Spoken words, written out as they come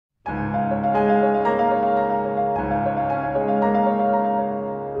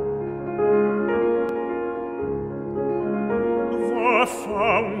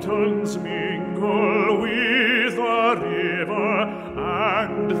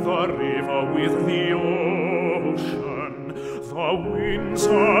the river with the ocean, the winds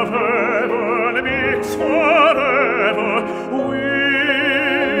of heaven mix forever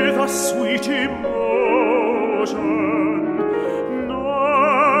with a sweet emotion.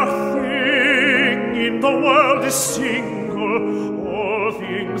 Nothing in the world is single, all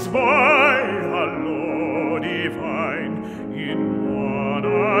things by a law divine, in one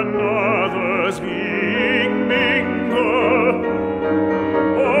another's being mingled.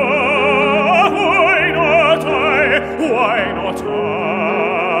 Oh, why not I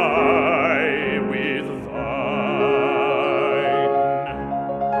with thine?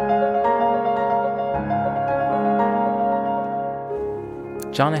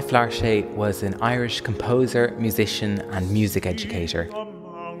 John F. Larchet was an Irish composer, musician and music educator.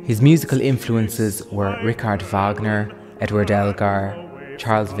 His musical influences were Richard Wagner, Edward Elgar,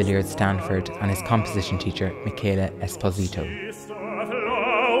 Charles Villiers Stanford and his composition teacher Michele Esposito.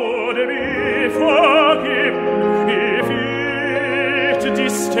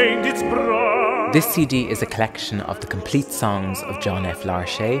 This CD is a collection of the complete songs of John F.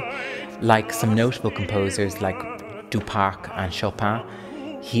 Larchet. Like some notable composers like Duparc and Chopin,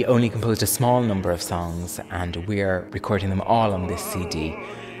 he only composed a small number of songs, and we're recording them all on this CD.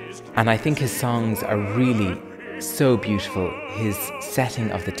 And I think his songs are really so beautiful. His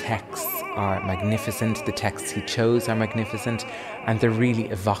setting of the texts are magnificent, the texts he chose are magnificent, and they're really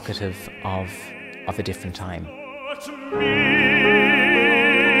evocative of a different time.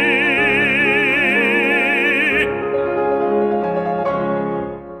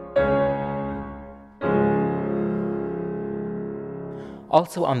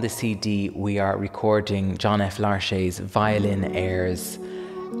 Also on the CD, we are recording John F. Larchet's violin airs,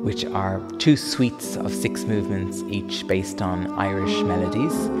 which are 2 suites of 6 movements, each based on Irish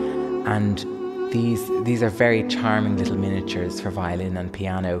melodies. And these are very charming little miniatures for violin and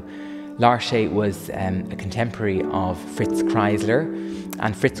piano. Larchet was a contemporary of Fritz Kreisler,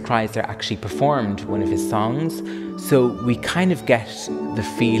 and Fritz Kreisler actually performed one of his songs. So we kind of get the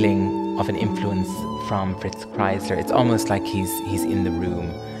feeling of an influence from Fritz Kreisler. It's almost like he's in the room.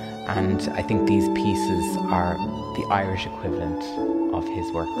 And I think these pieces are the Irish equivalent of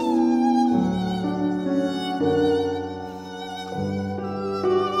his works.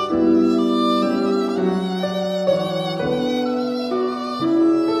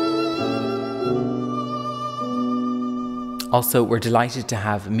 Also, we're delighted to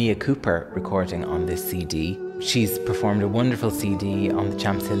have Mia Cooper recording on this CD. She's performed a wonderful CD on the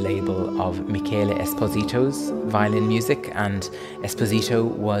Champs Hill label of Michele Esposito's violin music, and Esposito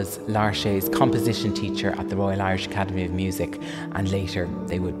was Larchet's composition teacher at the Royal Irish Academy of Music, and later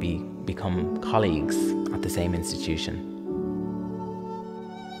they would become colleagues at the same institution.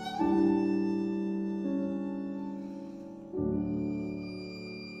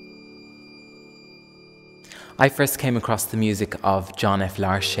 I first came across the music of John F.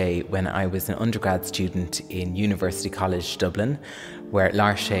 Larchet when I was an undergrad student in University College Dublin, where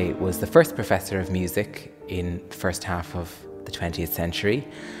Larchet was the first professor of music in the first half of the 20th century.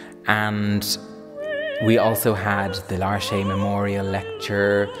 And we also had the Larchet Memorial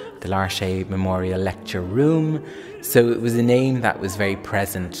Lecture, the Larchet Memorial Lecture Room. So it was a name that was very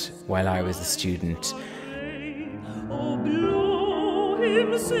present while I was a student. Oh, blow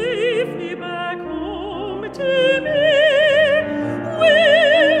him safely back home to me.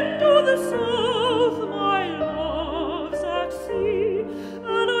 Wind to the south, my love's at sea,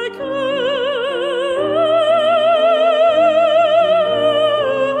 and I can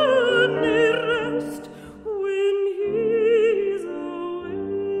rest when he's away.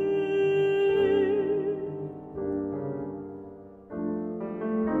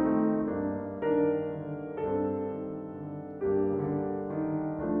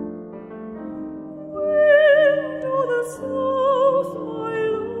 South, my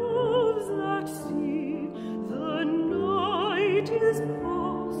love's at sea, the night is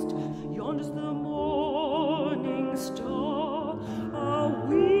past, yonder's the morning star, a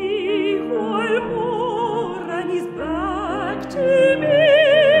wee while more and he's back to me.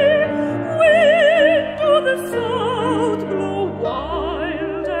 Wind to the south, blow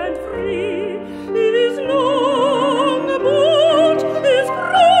wild and free, his long boat is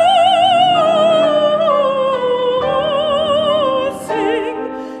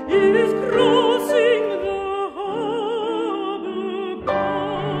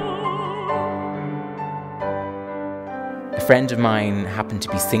A friend of mine happened to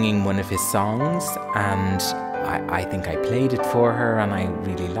be singing one of his songs, and I think I played it for her and I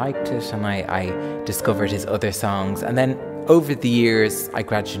really liked it, and I discovered his other songs. And then over the years I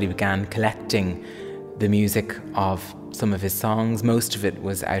gradually began collecting the music of some of his songs. Most of it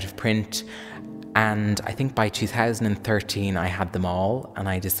was out of print. And I think by 2013 I had them all, and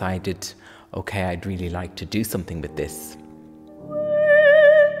I decided, okay, I'd really like to do something with this.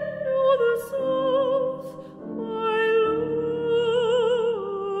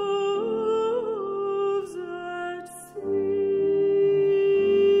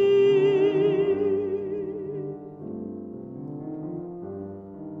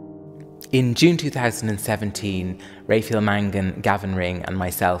 In June 2017, Raphaela Mangan, Gavan Ring and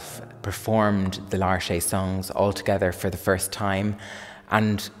myself performed the Larchet songs all together for the first time,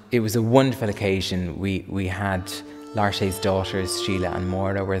 and it was a wonderful occasion. We had Larchet's daughters, Sheila and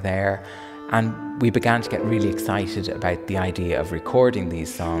Maura, were there, and we began to get really excited about the idea of recording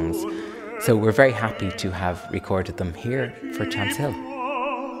these songs. So we're very happy to have recorded them here for Chance Hill.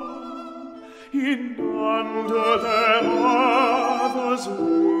 Under their mother's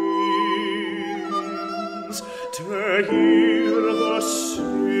wings, to hear the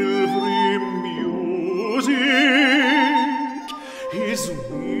silvery music, his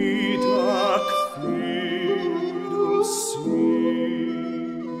wee dark fiddle sings.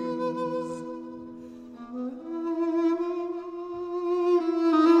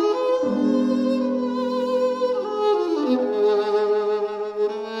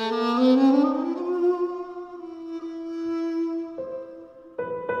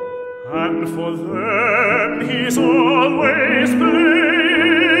 And for them he's always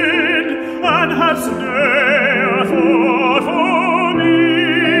played, and has ne'er thought for me.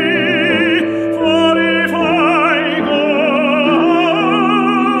 For if I go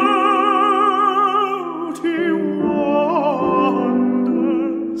out, he wanders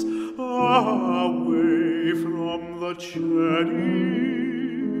away from the cherry